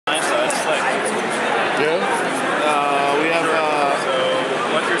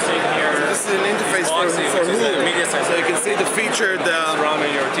featured.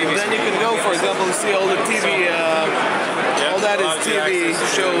 Surrounding your TV Then you can go, for example, to see all the TV. All that is TV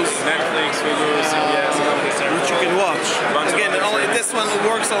shows. Netflix, Hulu, CBS, which you can watch. Again, only this one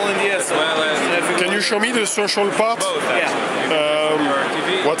works all in the S. Can you show me the social part? both.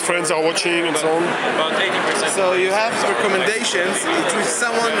 Yeah. What friends are watching and so on? About 80%. So you have recommendations which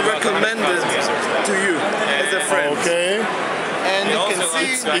someone recommended to you as a friend. Okay. And you can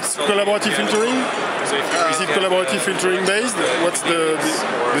see It's collaborative filtering? Is it collaborative filtering based? What's the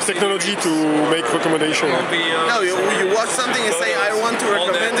technology to make recommendation? no, you watch something and say I want to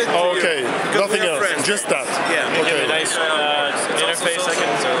recommend it to Okay, you. Because nothing we are else, friends. just that. Yeah. Okay. Nice interface I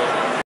can